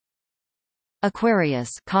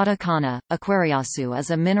Aquarius katakana, Aquariasu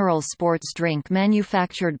is a mineral sports drink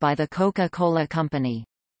manufactured by the Coca-Cola Company.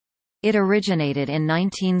 It originated in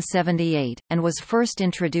 1978, and was first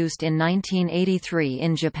introduced in 1983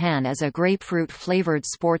 in Japan as a grapefruit-flavored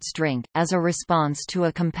sports drink, as a response to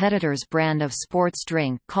a competitor's brand of sports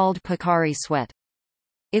drink called Pocari Sweat.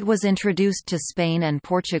 It was introduced to Spain and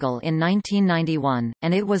Portugal in 1991,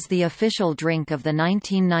 and it was the official drink of the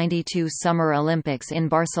 1992 Summer Olympics in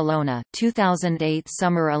Barcelona, 2008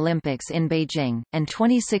 Summer Olympics in Beijing, and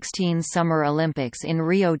 2016 Summer Olympics in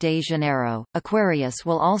Rio de Janeiro. Aquarius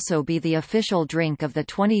will also be the official drink of the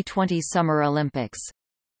 2020 Summer Olympics.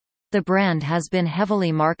 The brand has been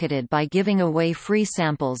heavily marketed by giving away free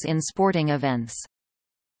samples in sporting events.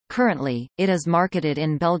 Currently, it is marketed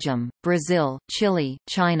in Belgium, Brazil, Chile,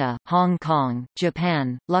 China, Hong Kong,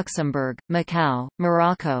 Japan, Luxembourg, Macau,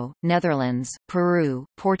 Morocco, Netherlands, Peru,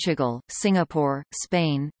 Portugal, Singapore,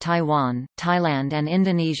 Spain, Taiwan, Thailand and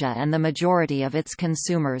Indonesia, and the majority of its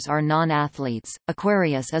consumers are non-athletes.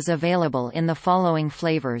 Aquarius is available in the following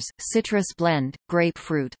flavors: citrus blend,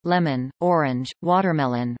 grapefruit, lemon, orange,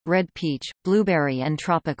 watermelon, red peach, blueberry and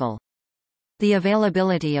tropical. The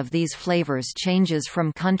availability of these flavors changes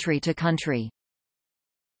from country to country.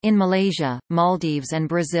 In Malaysia, Maldives and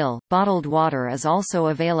Brazil, bottled water is also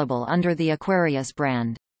available under the Aquarius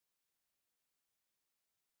brand.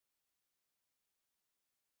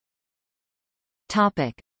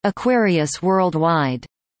 Aquarius worldwide.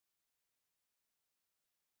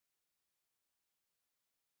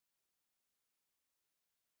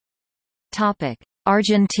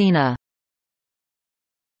 Argentina.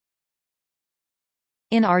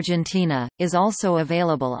 In Argentina, is also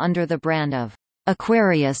available under the brand of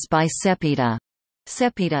Aquarius by Cepita.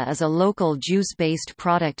 Cepita is a local juice-based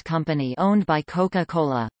product company owned by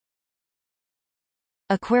Coca-Cola.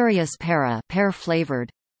 Aquarius Pera, pear-flavored.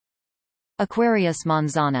 Aquarius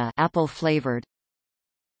Manzana, apple-flavored.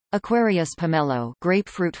 Aquarius Pomelo,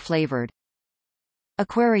 grapefruit-flavored.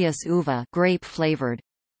 Aquarius Uva, grape-flavored.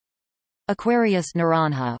 Aquarius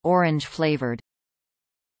Naranja, orange-flavored.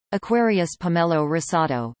 Aquarius Pomelo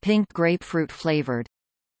Rosado, pink grapefruit flavored.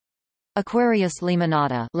 Aquarius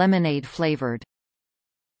Limonada, lemonade flavored.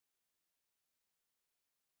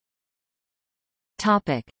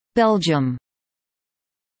 Topic: Belgium.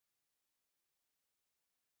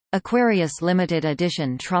 Aquarius Limited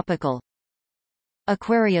Edition Tropical.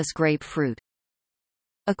 Aquarius Grapefruit.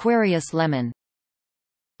 Aquarius Lemon.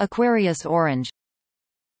 Aquarius Orange.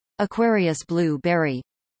 Aquarius Blue Berry.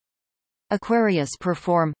 Aquarius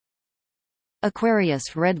Perform.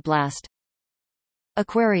 Aquarius Red Blast.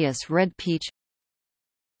 Aquarius Red Peach.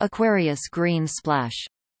 Aquarius Green Splash.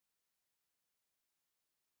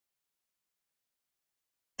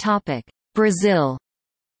 Brazil.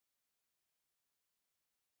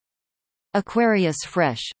 Aquarius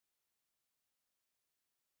Fresh.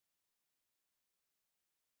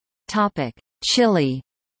 Chile.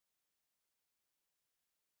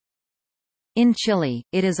 In Chile,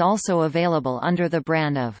 it is also available under the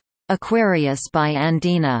brand of Aquarius by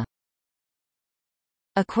Andina.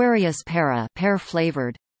 Aquarius Pera,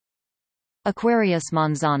 pear-flavored. Aquarius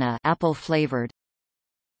Manzana, apple-flavored.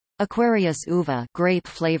 Aquarius Uva,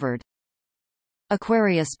 grape-flavored.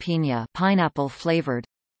 Aquarius Piña, pineapple-flavored.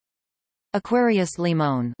 Aquarius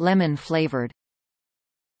Limón, lemon-flavored.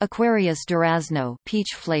 Aquarius Durazno,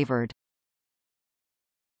 peach-flavored.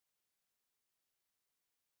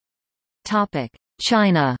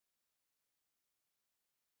 China.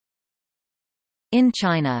 In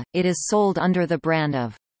China, it is sold under the brand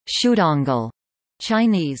of Shudongle,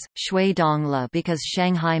 Chinese, Shui Dongla, because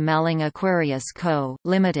Shanghai Maling Aquarius Co.,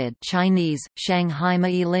 Limited, Chinese, Shanghai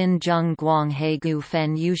Mai Lin Zheng Guang He Gu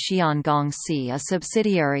Fen Yu Xiangong Si, a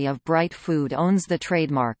subsidiary of Bright Food, owns the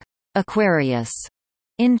trademark Aquarius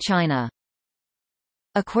in China.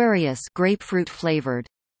 Aquarius grapefruit flavored.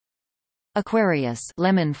 Aquarius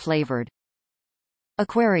lemon flavored.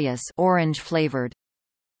 Aquarius orange flavored.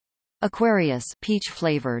 Aquarius peach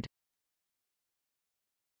flavored.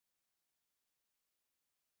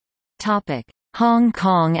 Topic: Hong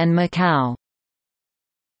Kong and Macau.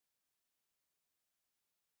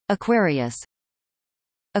 Aquarius.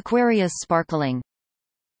 Aquarius Sparkling.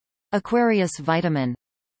 Aquarius Vitamin.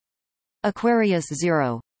 Aquarius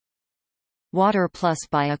Zero. Water Plus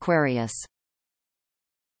by Aquarius.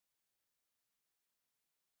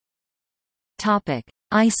 Topic: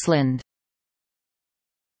 Iceland.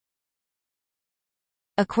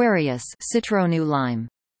 Aquarius Citronu Lime.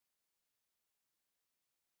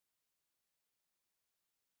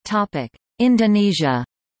 Topic: Indonesia.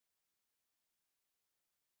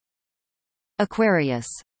 Aquarius.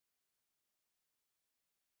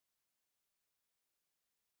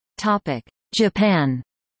 Japan.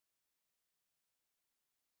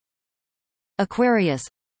 Aquarius.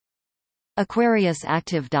 Aquarius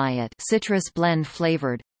Active Diet citrus blend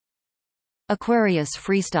flavored. Aquarius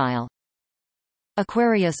Freestyle.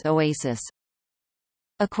 Aquarius Oasis.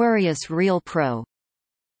 Aquarius Real Pro.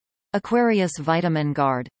 Aquarius Vitamin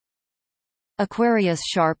Guard. Aquarius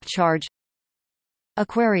Sharp Charge.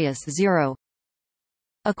 Aquarius Zero.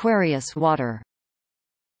 Aquarius Water.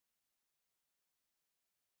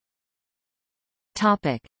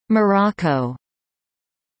 Morocco.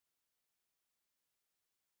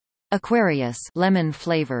 Aquarius lemon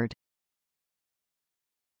flavored.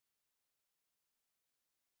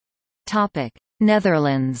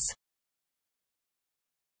 Netherlands.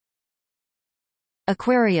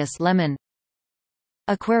 Aquarius Lemon.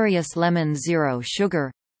 Aquarius Lemon Zero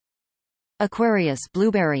Sugar. Aquarius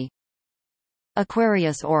Blueberry.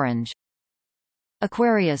 Aquarius Orange.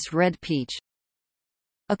 Aquarius Red Peach.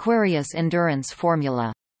 Aquarius Endurance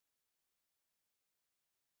Formula.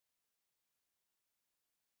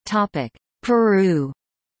 Peru.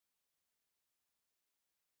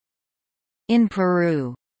 In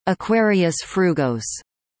Peru, Aquarius Frugos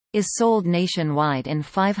is sold nationwide in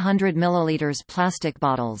 500 ml plastic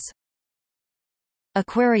bottles.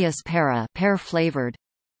 Aquarius Pera pear flavored.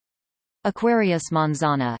 Aquarius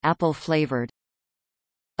Manzana apple flavored.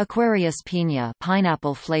 Aquarius Piña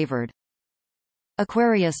pineapple flavored.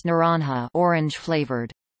 Aquarius Naranja orange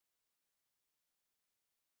flavored.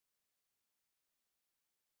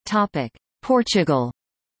 Portugal.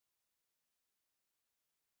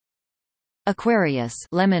 Aquarius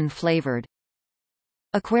lemon flavored.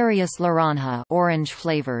 Aquarius Laranja orange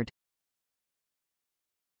flavored.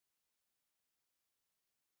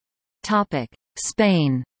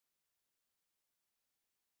 Spain.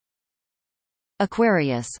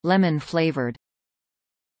 Aquarius lemon flavored.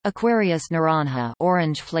 Aquarius Naranja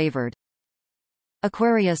orange flavored.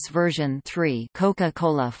 Aquarius version 3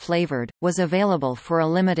 Coca-Cola flavored was available for a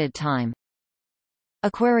limited time.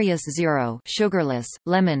 Aquarius Zero sugarless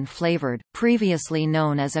lemon flavored, previously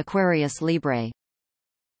known as Aquarius Libre.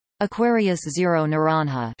 Aquarius Zero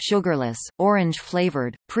Naranja sugarless orange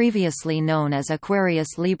flavored, previously known as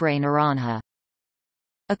Aquarius Libre Naranja.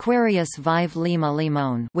 Aquarius Vive Lima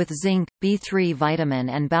Limón with zinc, B3 vitamin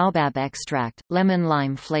and baobab extract, lemon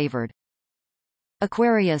lime flavored.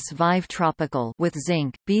 Aquarius Vive Tropical with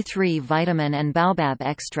zinc, B3 vitamin and baobab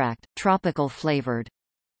extract, tropical flavored.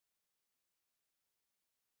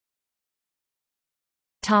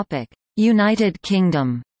 United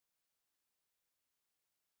Kingdom.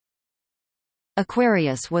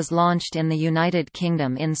 Aquarius was launched in the United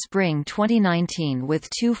Kingdom in spring 2019 with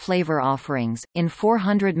 2 flavor offerings, in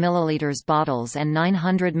 400 ml bottles and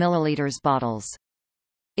 900 ml bottles.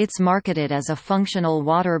 It's marketed as a functional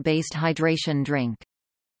water-based hydration drink.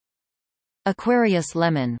 Aquarius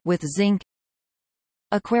Lemon with zinc.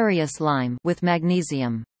 Aquarius Lime with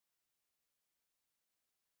magnesium.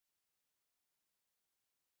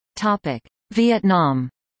 Vietnam.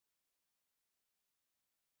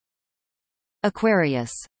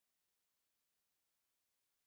 Aquarius